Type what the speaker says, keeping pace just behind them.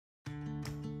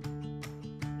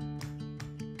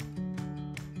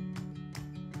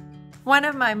One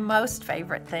of my most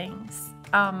favorite things,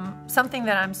 something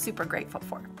that I'm super grateful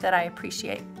for, that I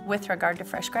appreciate with regard to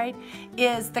FreshGrade,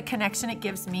 is the connection it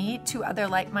gives me to other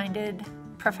like-minded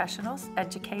professionals,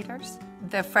 educators.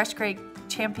 The FreshGrade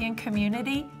champion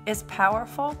community is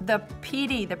powerful. The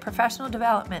PD, the professional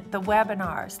development, the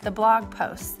webinars, the blog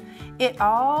posts, it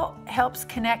all helps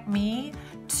connect me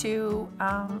to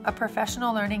a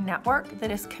professional learning network that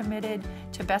is committed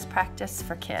to best practice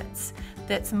for kids,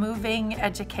 that's moving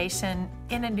education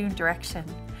in a new direction,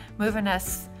 moving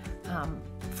us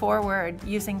forward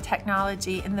using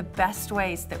technology in the best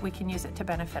ways that we can use it to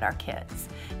benefit our kids.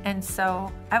 And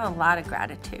so I have a lot of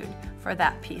gratitude for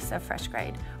that piece of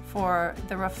FreshGrade, for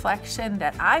the reflection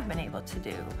that I've been able to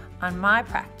do on my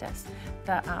practice,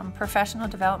 the professional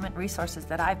development resources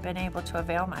that I've been able to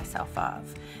avail myself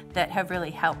of that have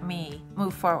really helped me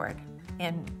move forward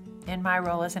in my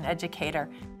role as an educator.